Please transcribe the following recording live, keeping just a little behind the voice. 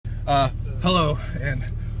Hello and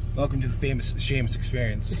welcome to the famous Shamus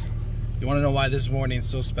experience. You want to know why this morning is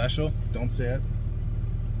so special? Don't say it.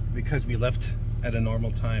 Because we left at a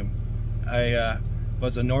normal time. I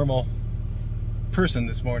was a normal person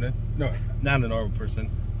this morning. No, not a normal person.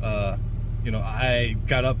 You know, I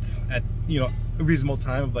got up at, a reasonable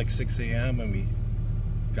time of like 6 a.m. and we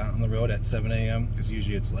got on the road at 7 a.m. because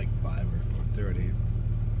usually it's like 5 or 4:30.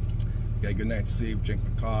 Got a good night's sleep, drank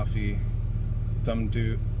my coffee,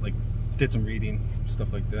 did some reading,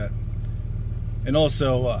 stuff like that. And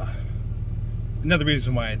also, another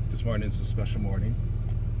reason why this morning is a special morning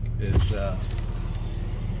is I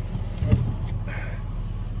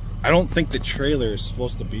don't think the trailer is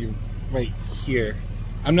supposed to be right here.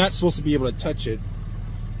 I'm not supposed to be able to touch it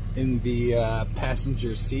in the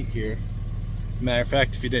passenger seat here. Matter of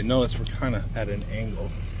fact, if you didn't notice, we're kind of at an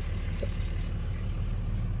angle.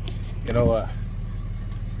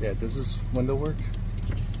 Yeah, does this window work?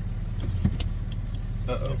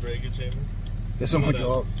 Uh-oh. Break it, Shamus. Does someone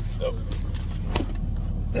go up? Oh.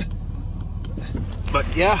 But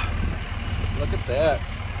yeah, look at that.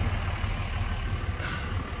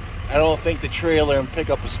 I don't think the trailer and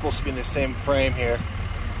pickup is supposed to be in the same frame here.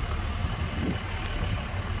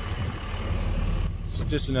 So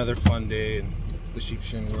just another fun day in the sheep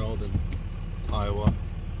shearing world in Iowa. All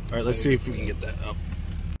right, let's see if we can get that up.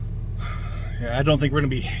 Yeah, I don't think we're gonna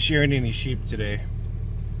be shearing any sheep today.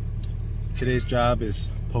 Today's job is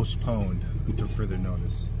postponed until further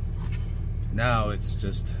notice. Now it's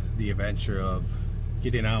just the adventure of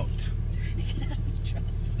getting out. Get out of the truck.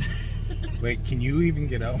 Wait, can you even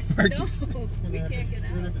get out, Marcus? No, we can't get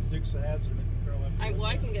out. We're gonna have to dig sads or I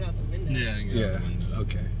can get out the window. Yeah, I can get out the window.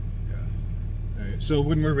 Okay. Yeah. All right. So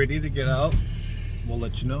when we're ready to get out, we'll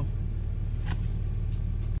let you know.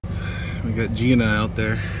 We got Gina out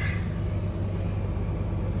there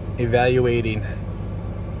evaluating.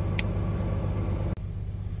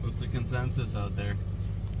 What's the consensus out there?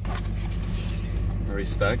 Are we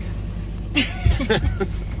stuck?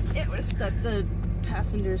 Yeah, we're stuck. The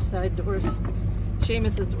passenger side doors,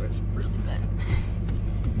 Shamus's door is really bent.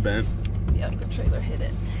 Bent? Yep, the trailer hit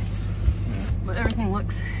it. Yeah. But everything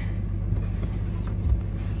looks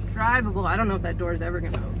drivable. I don't know if that door is ever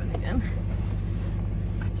going to open again.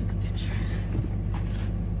 I took a picture.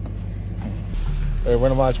 All right, we're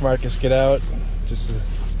gonna watch Marcus get out.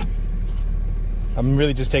 I'm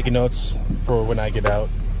really just taking notes for when I get out.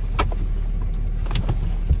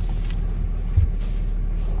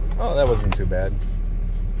 Oh, that wasn't too bad.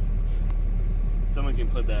 Someone can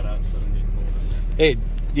put that up so we can hold it. Hey,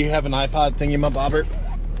 do you have an iPod thingy-ma-bobber?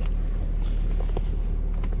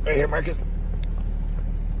 Right here, Marcus.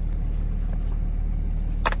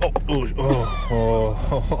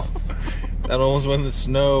 Oh. That almost went in the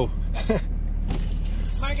snow.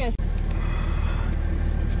 Marcus.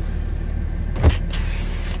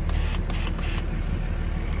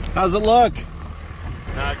 How's it look?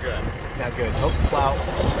 Not good. Not good. Nope, plow.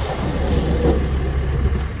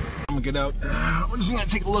 I'm gonna get out. We're just gonna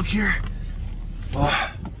take a look here.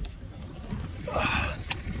 Why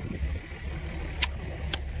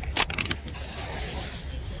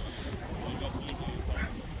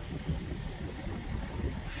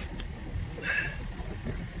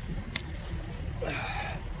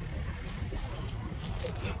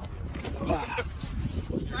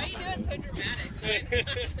are you doing so dramatic?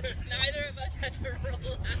 Neither of us had to roll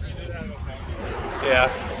out. Yeah.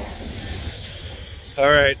 All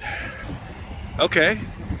right. Okay.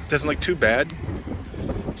 Doesn't look too bad.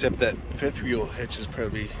 Except that fifth wheel hitch is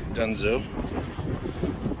probably donezo.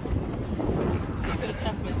 Good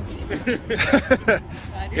assessment.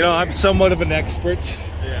 I'm somewhat of an expert.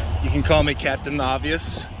 Yeah. You can call me Captain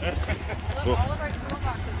Obvious. Look, all of our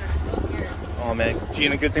toolboxes are still here. Oh man,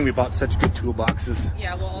 Gina, good thing we bought such good toolboxes.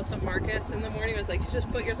 Yeah, well, also Marcus in the morning was like, you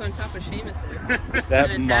just put yours on top of Shamus's.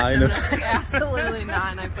 That and mine. them, and I was like, absolutely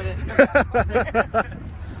not, and I put it in her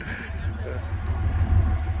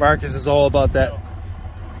Marcus is all about that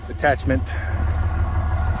attachment.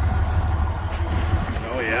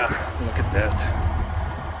 Oh yeah, look at that.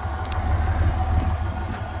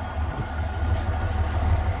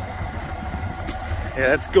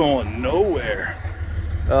 Yeah, it's going nowhere.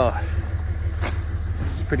 Oh,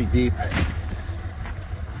 it's pretty deep.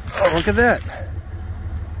 Oh, look at that.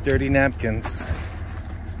 Dirty napkins.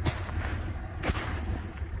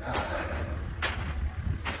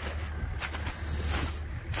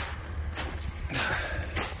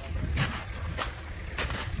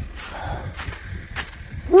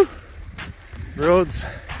 Woo. Roads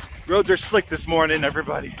are slick this morning,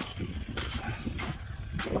 everybody.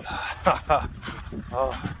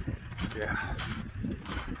 Oh, yeah.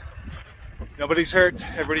 Nobody's hurt,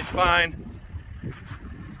 everybody's fine.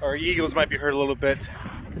 Our eagles might be hurt a little bit.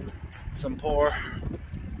 Some poor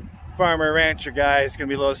farmer rancher guy is gonna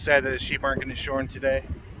be a little sad that his sheep aren't getting shorn today.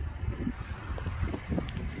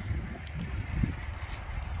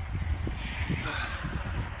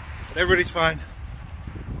 But everybody's fine.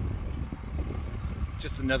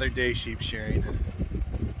 Just another day sheep shearing.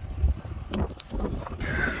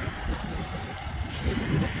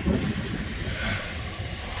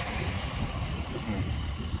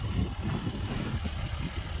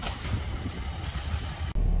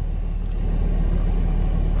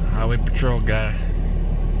 Highway patrol guy,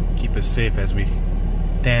 keep us safe as we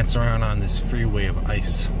dance around on this freeway of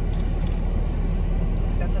ice.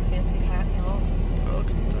 He's got the fancy hat, y'all.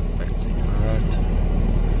 Look at the fancy hat.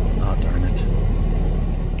 Oh, darn it.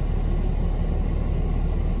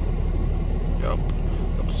 Yep.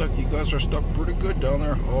 Looks like you guys are stuck pretty good down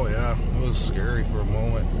there. Oh yeah, it was scary for a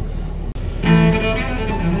moment.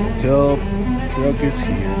 Till truck is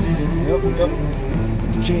here. Yep.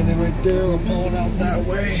 Put the chain in right there. We're pulling out that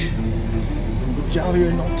way. We'll be out here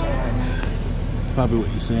in no time. That's probably what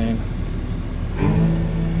he's saying.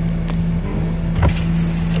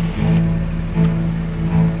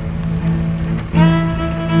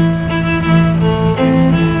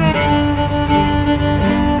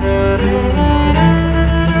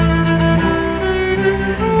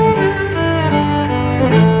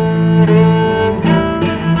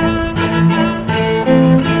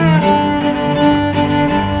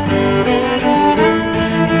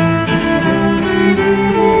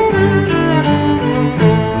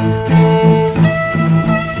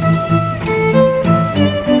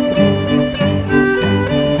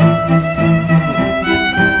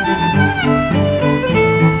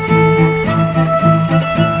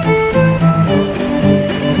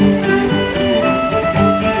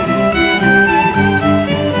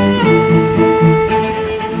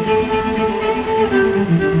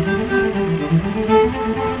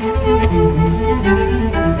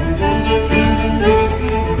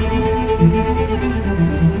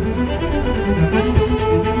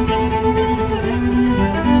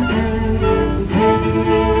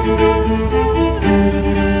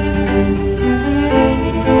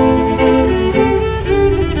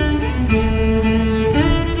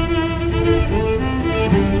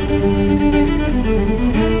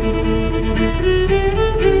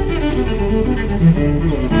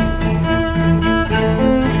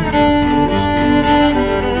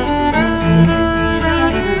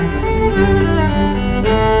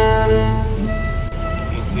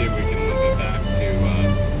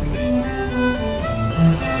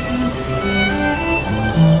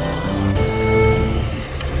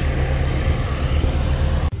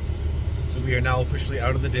 We are now officially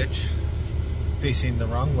out of the ditch, facing the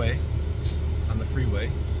wrong way on the freeway.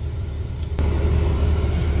 Look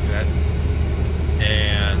at that.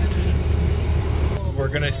 And we're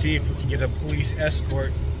gonna see if we can get a police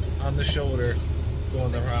escort on the shoulder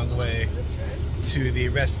going the wrong way to the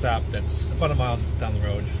rest stop that's about a mile down the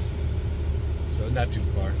road. So not too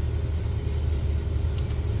far.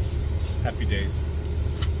 Happy days.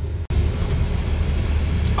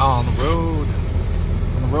 On the road.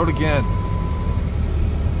 On the road again.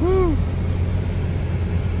 Woo!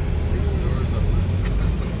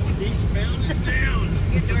 Eastbound and down.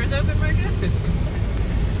 Your door's open, Marco?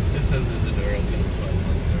 It says there's a door open. That's why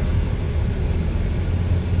lights are on.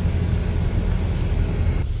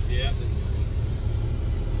 Yeah.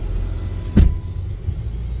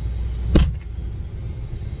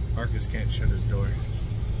 Marcus can't shut his door.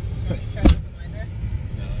 No,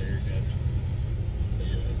 you're good.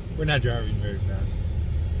 We're not driving very fast.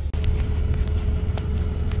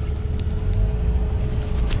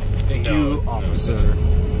 Thank No, you, it's officer. no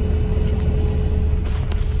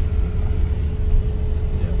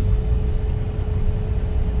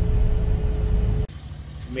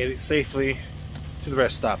We made it safely to the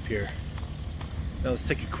rest stop here. Now let's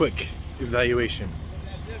take a quick evaluation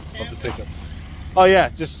of the pickup. Oh yeah,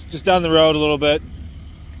 just down the road a little bit.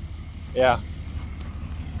 Yeah.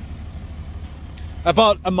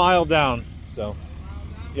 About a mile down. So,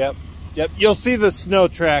 yep. You'll see the snow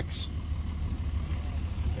tracks.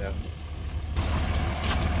 Yeah.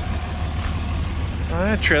 Oh,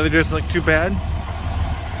 that trailer doesn't look too bad.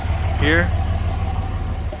 Here.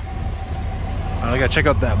 I gotta check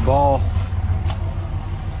out that ball.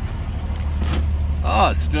 Oh,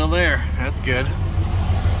 it's still there. That's good.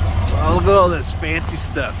 Oh, look at all this fancy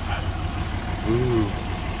stuff. Ooh.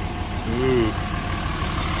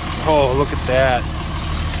 Oh, look at that.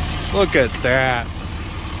 Look at that.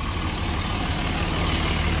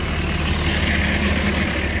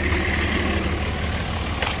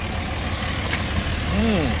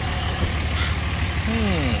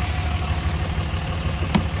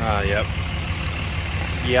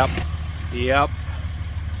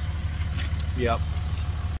 Yep.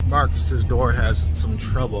 Marcus's door has some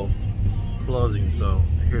trouble closing, so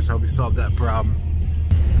here's how we solve that problem.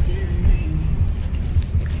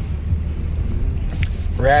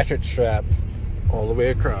 Ratchet strap all the way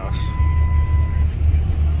across.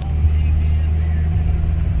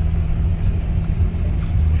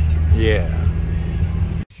 Yeah.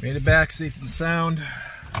 Made it back safe and sound.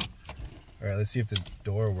 All right, let's see if this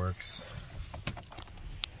door works.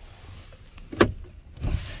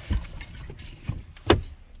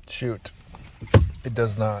 Shoot, it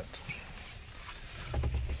does not.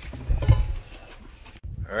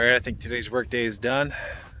 All right, I think today's work day is done.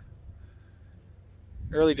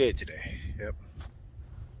 Early day today, yep,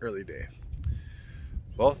 early day.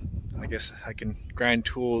 Well, I guess I can grind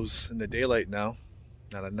tools in the daylight now,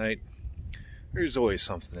 not at night. There's always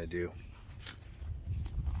something to do.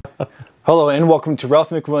 Hello and welcome to Ralph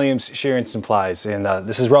McWilliams Shearing Supplies, and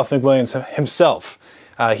this is Ralph McWilliams himself.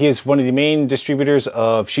 He is one of the main distributors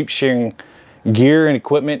of sheep shearing gear and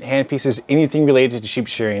equipment, handpieces, anything related to sheep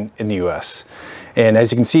shearing in the US. And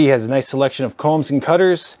as you can see, he has a nice selection of combs and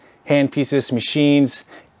cutters, handpieces, machines,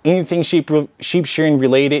 anything sheep shearing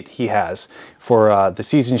related he has for the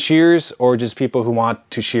seasoned shearers or just people who want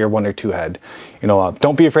to shear 1 or 2 head. You know,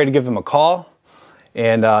 don't be afraid to give him a call,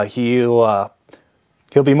 and he'll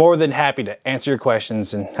be more than happy to answer your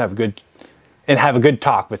questions and have a good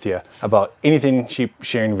talk with you about anything sheep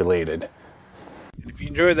shearing related. And if you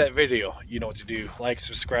enjoyed that video, you know what to do. Like,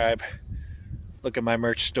 subscribe, look at my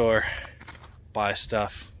merch store, buy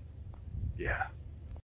stuff. Yeah.